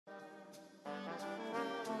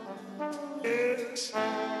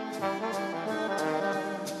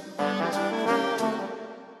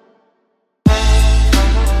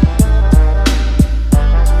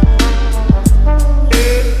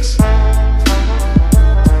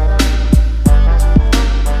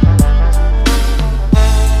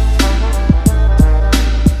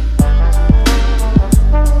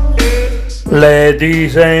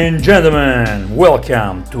Ladies and gentlemen,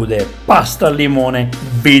 welcome to the pasta limone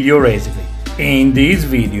video recipe. In this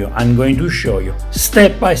video I'm going to show you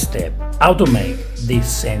step by step how to make this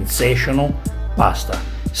sensational pasta.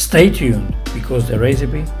 Stay tuned because the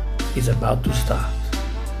recipe is about to start.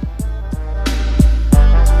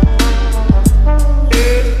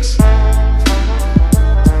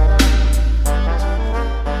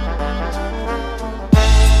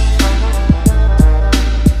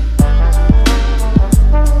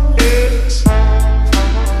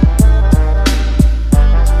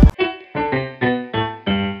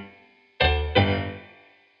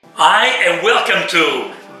 Hi and welcome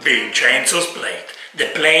to Vincenzo's Plate, the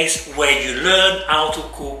place where you learn how to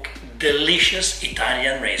cook delicious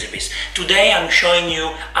Italian recipes. Today I'm showing you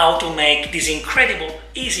how to make this incredible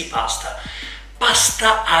easy pasta.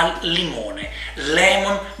 Pasta al limone,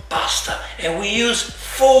 lemon pasta, and we use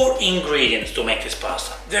 4 ingredients to make this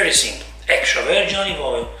pasta. Very simple: extra virgin olive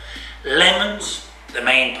oil, lemons, the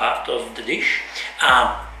main part of the dish,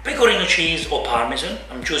 Pecorino cheese or Parmesan.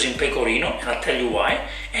 I'm choosing Pecorino and I'll tell you why.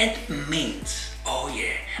 And mince. Oh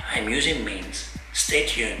yeah, I'm using mince. Stay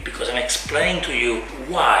tuned because I'm explaining to you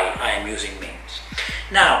why I am using mince.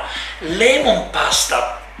 Now, lemon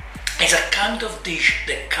pasta is a kind of dish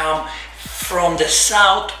that comes from the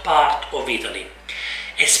south part of Italy,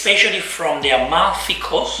 especially from the Amalfi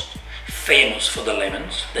Coast, famous for the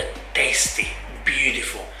lemons, the tasty,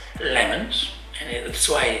 beautiful lemons. And that's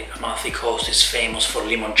why Amalfi Coast is famous for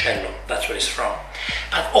limoncello, that's where it's from.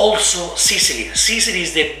 But also Sicily. Sicily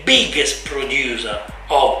is the biggest producer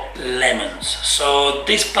of lemons. So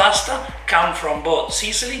this pasta comes from both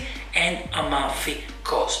Sicily and Amalfi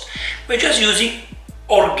Coast. We're just using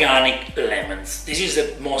organic lemons. This is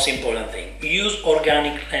the most important thing. Use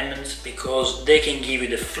organic lemons because they can give you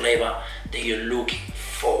the flavor that you're looking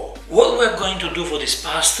for. What we're going to do for this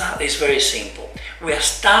pasta is very simple. We are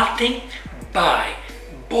starting by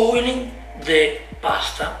boiling the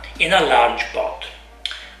pasta in a large pot.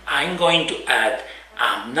 I'm going to add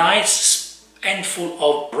a nice handful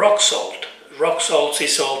of rock salt. Rock salt, sea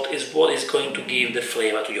salt is what is going to give the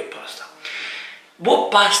flavor to your pasta.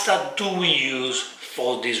 What pasta do we use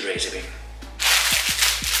for this recipe?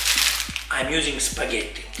 I'm using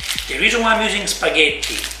spaghetti. The reason why I'm using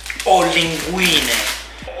spaghetti or linguine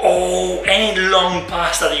or any long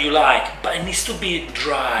pasta that you like, but it needs to be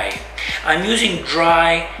dry. I'm using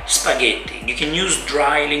dry spaghetti. You can use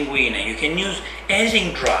dry linguine, you can use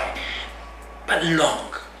anything dry, but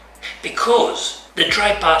long, because the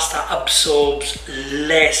dry pasta absorbs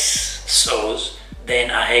less sauce than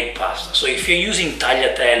a egg pasta. So if you're using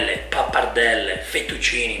tagliatelle, pappardelle,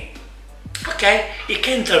 fettuccine, okay, it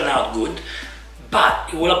can turn out good, but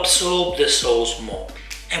it will absorb the sauce more.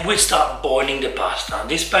 And we'll start boiling the pasta.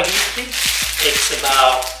 This spaghetti takes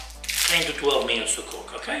about 10 to 12 minutes to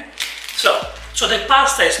cook, okay? So the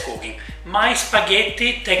pasta is cooking. My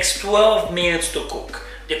spaghetti takes 12 minutes to cook.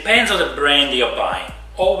 Depends on the brand you're buying.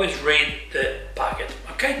 Always read the packet,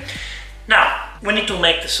 okay? Now, we need to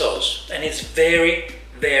make the sauce, and it's very,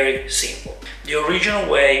 very simple. The original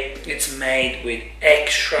way, it's made with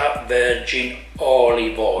extra virgin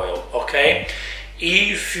olive oil, okay?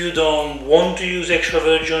 If you don't want to use extra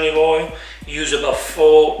virgin olive oil, use about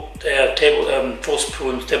 4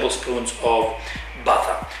 tablespoons of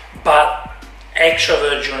butter. But extra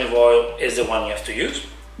virgin olive oil is the one you have to use.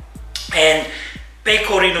 And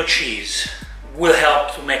Pecorino cheese will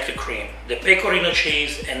help to make the cream. The Pecorino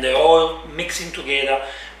cheese and the oil mixing together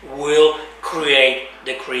will create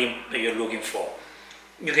the cream that you're looking for.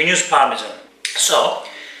 You can use Parmesan. So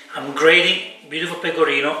I'm grating beautiful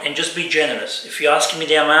Pecorino, and just be generous. If you're asking me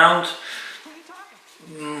the amount,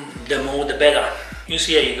 the more the better. You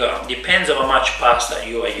see, here you go. Depends on how much pasta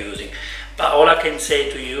you are using. But all I can say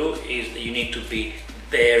to you is that you need to be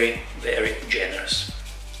very, very generous.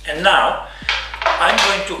 And now I'm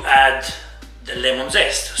going to add the lemon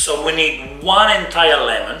zest. So we need 1 entire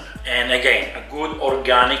lemon, and again a good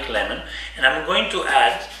organic lemon, and I'm going to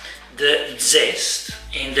add the zest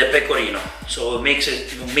in the Pecorino, so we'll mix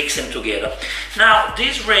them together. Now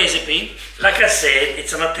this recipe, like I said,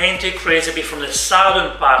 it's an authentic recipe from the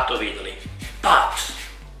southern part of Italy, but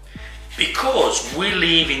because we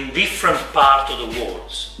live in different parts of the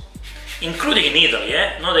world, including in Italy,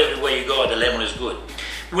 not everywhere you go the lemon is good.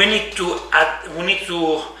 We need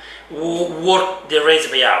to work the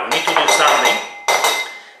recipe out. We need to do something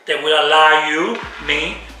that will allow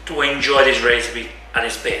me to enjoy this recipe at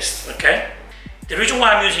its best, okay? The reason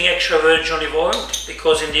why I'm using extra virgin olive oil,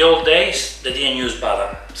 because in the old days they didn't use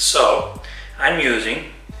butter. So I'm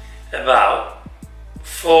using about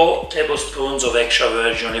 4 tablespoons of extra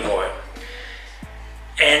virgin olive oil.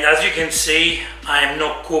 And as you can see, I'm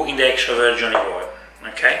not cooking the extra virgin olive oil,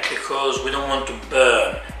 okay? Because we don't want to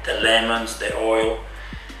burn the lemons, the oil.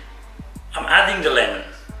 I'm adding the lemon,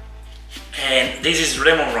 and this is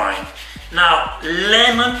lemon rind. Now,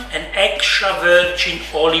 lemon and extra virgin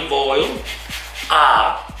olive oil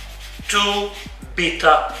are 2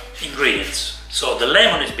 bitter ingredients. So the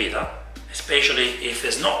lemon is bitter, especially if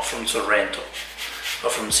it's not from Sorrento or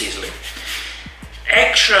from Sicily.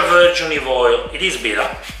 Extra virgin olive oil, it is bitter,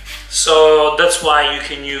 so that's why you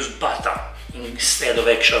can use butter instead of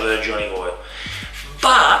extra virgin olive oil.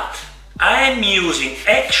 But I'm using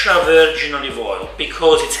extra virgin olive oil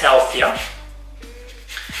because it's healthier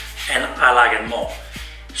and I like it more.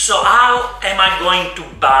 So how am I going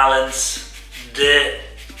to balance the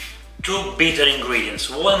 2 bitter ingredients?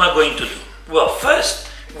 What am I going to do? Well, first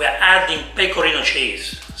we're adding Pecorino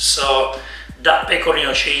cheese. So that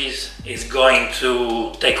Pecorino cheese is going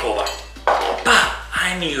to take over. But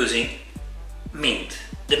I'm using mint.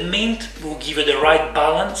 The mint will give you the right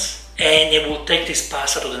balance and it will take this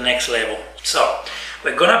pasta to the next level. So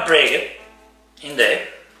we're gonna break it in there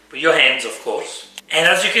with your hands, of course. And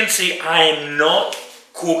as you can see, I am not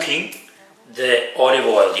cooking the olive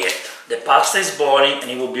oil yet. The pasta is boiling and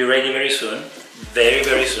it will be ready very soon,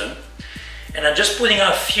 very soon. And I'm just putting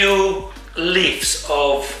a few leaves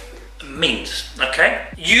of mint, okay?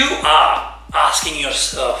 You are asking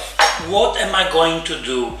yourself, what am I going to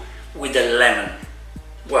do with the lemon?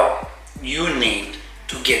 Well, you need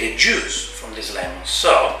to get the juice from this lemon.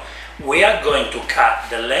 So we are going to cut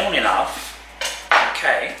the lemon in half,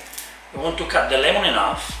 okay? We want to cut the lemon in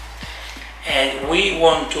half, and we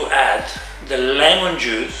want to add the lemon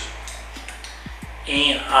juice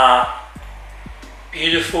in a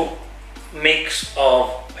beautiful mix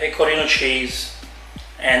of Pecorino cheese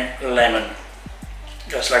and lemon,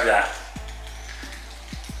 just like that.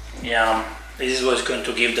 Yum. This is what's going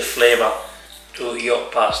to give the flavor to your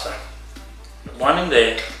pasta. One in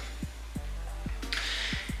there,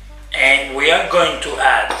 and we are going to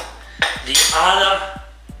add the other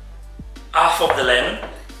half of the lemon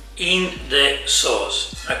in the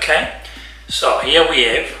sauce, okay? So here we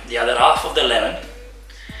have the other half of the lemon,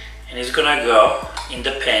 and it's gonna go in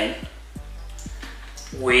the pan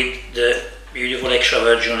with the beautiful extra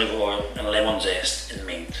virgin olive oil and lemon zest and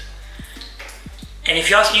mint. And if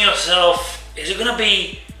you're asking yourself, it's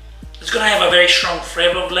gonna have a very strong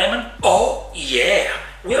flavor of lemon? Oh yeah,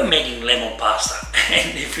 we are making lemon pasta,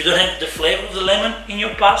 and if you don't have the flavor of the lemon in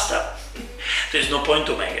your pasta, there's no point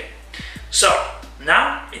to make it. So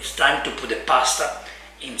now it's time to put the pasta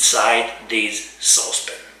inside this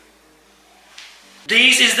saucepan.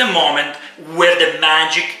 This is the moment where the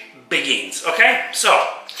magic begins, okay? So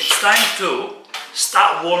it's time to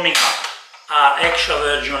start warming up our extra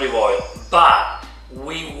virgin olive oil, but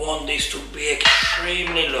we want this to be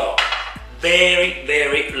extremely low,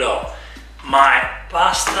 very low. My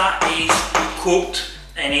pasta is cooked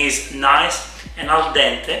and is nice and al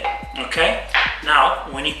dente, okay? Now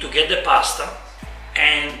we need to get the pasta,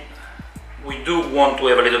 and we do want to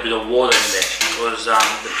have a little bit of water in there because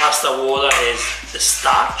the pasta water is the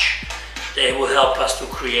starch that will help us to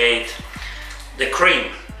create the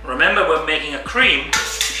cream. Remember, we're making a cream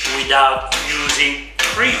without using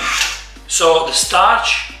cream. So the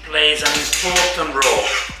starch plays an important role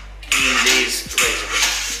in this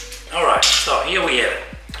recipe. Alright, so here we have it.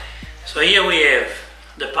 So here we have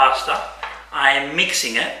the pasta. I am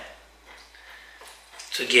mixing it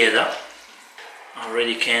together. I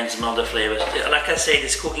already can smell the flavors. Like I said,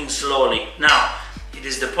 it's cooking slowly. Now, it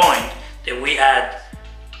is the point that we add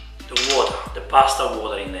the water, the pasta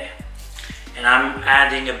water in there. And I'm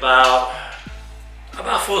adding about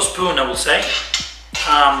 4 spoons, I would say,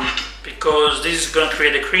 because this is going to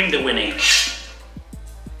create the cream that we need.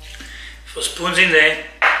 4 spoons in there,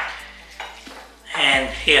 and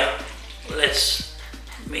here, let's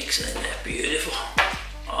mix it in there. Beautiful.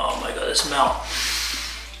 Oh my god, the smell.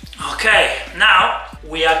 Okay, now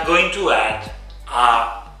we are going to add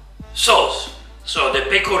our sauce, so the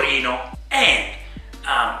pecorino and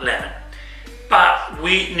lemon. But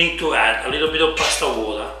we need to add a little bit of pasta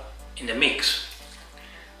water in the mix.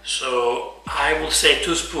 So I will say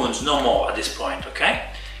 2 spoons, no more at this point,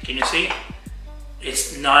 okay? Can you see?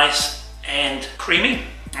 It's nice and creamy,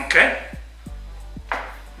 okay?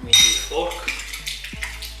 Let me use a fork.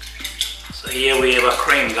 So here we have a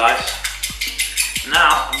cream, guys.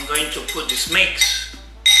 Now I'm going to put this mix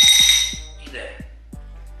in there.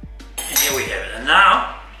 And here we have it. And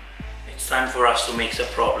now it's time for us to mix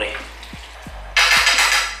it properly.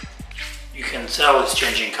 You can tell it's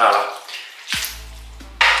changing color.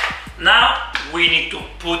 Now we need to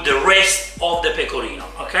put the rest of the pecorino,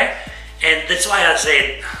 okay? And that's why I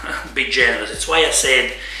said be generous. That's why I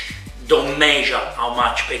said don't measure how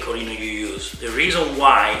much pecorino you use. The reason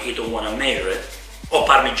why you don't want to measure it, or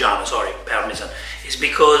parmigiano, sorry, parmesan, is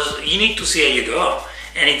because you need to see how you go,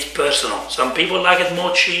 and it's personal. Some people like it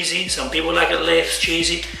more cheesy, some people like it less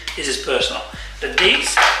cheesy. This is personal. But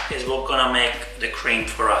this is what's gonna make the cream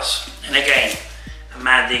for us. And again, I'm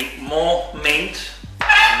adding more mint,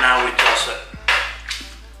 and now we toss it.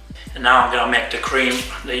 And now I'm gonna make the cream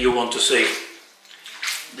that you want to see.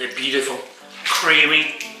 The beautiful,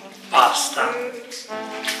 creamy pasta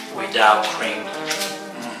without cream.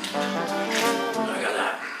 Look at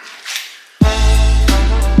that.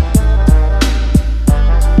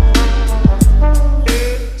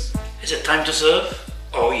 Is it time to serve?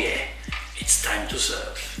 Oh yeah, it's time to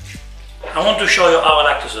serve. I want to show you how I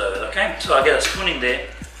like to serve it, okay? So I get a spoon in there,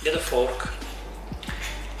 get a fork,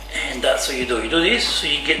 and that's what you do. You do this so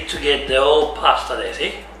you get to get the whole pasta there,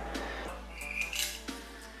 see?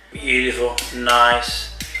 Beautiful,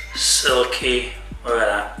 nice, silky. Look at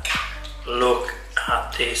that. Look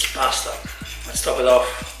at this pasta. Let's top it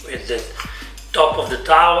off with the top of the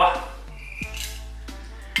tower.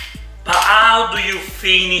 But how do you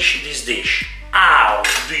finish this dish? How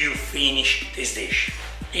do you finish this dish?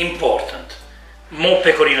 Important. More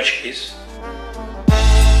pecorino cheese.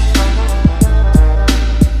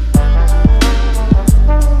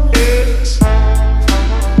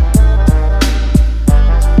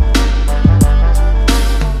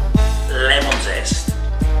 Lemon zest.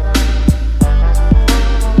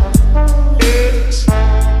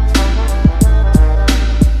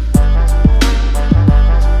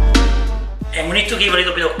 And we need to give a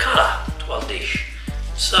little bit of color to our dish.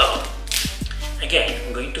 So, again,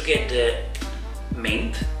 I'm going to get the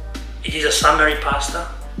mint. It is a summery pasta,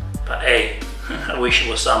 but hey, I wish it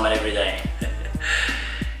was summer every day.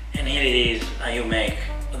 And here it is, how you make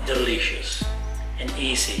a delicious and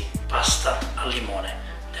easy pasta al limone.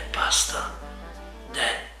 The pasta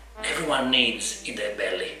that everyone needs in their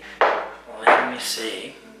belly. Let me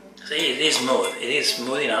see. See, it is smooth. It is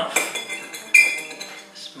smooth enough.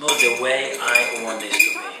 Smooth the way I want this to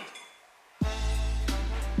be.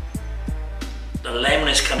 The lemon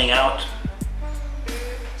is coming out.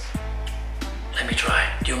 Let me try.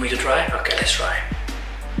 Do you want me to try? Okay, let's try.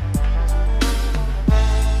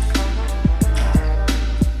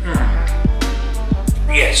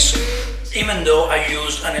 Yes, even though I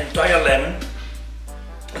used an entire lemon,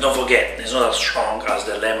 don't forget, it's not as strong as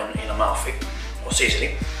the lemon in Amalfi or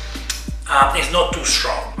Sicily. It's not too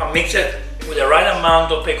strong. I mix it with the right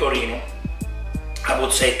amount of pecorino. I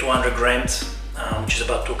would say 200 grams, which is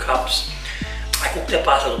about 2 cups. I cooked the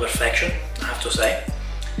pasta to perfection, I have to say.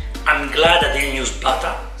 I'm glad I didn't use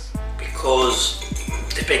butter because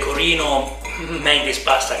the pecorino made this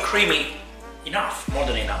pasta creamy enough, more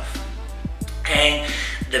than enough. And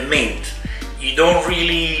the mint, you don't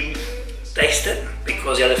really taste it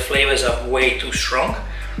because the other flavors are way too strong,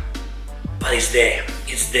 but it's there,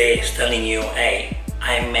 it's telling you, hey,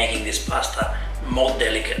 I'm making this pasta more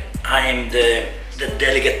delicate. I am the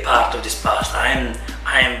delicate part of this pasta.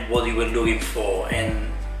 I am what you were looking for,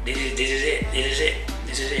 and this is it.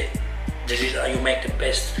 This is how you make the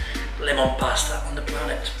best lemon pasta on the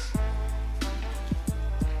planet.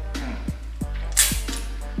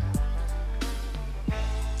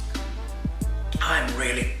 I'm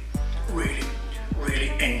really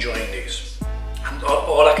enjoying this. And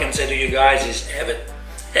all I can say to you guys is have it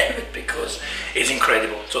because it's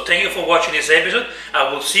incredible. So thank you for watching this episode.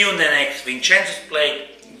 I will see you in the next Vincenzo's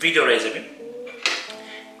Plate video recipe.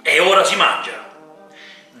 E ora si mangia.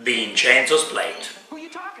 Vincenzo's Plate. Who are you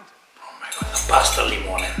talking to? Oh my god, pasta al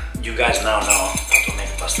limone. You guys now know how to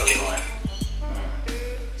make pasta al limone.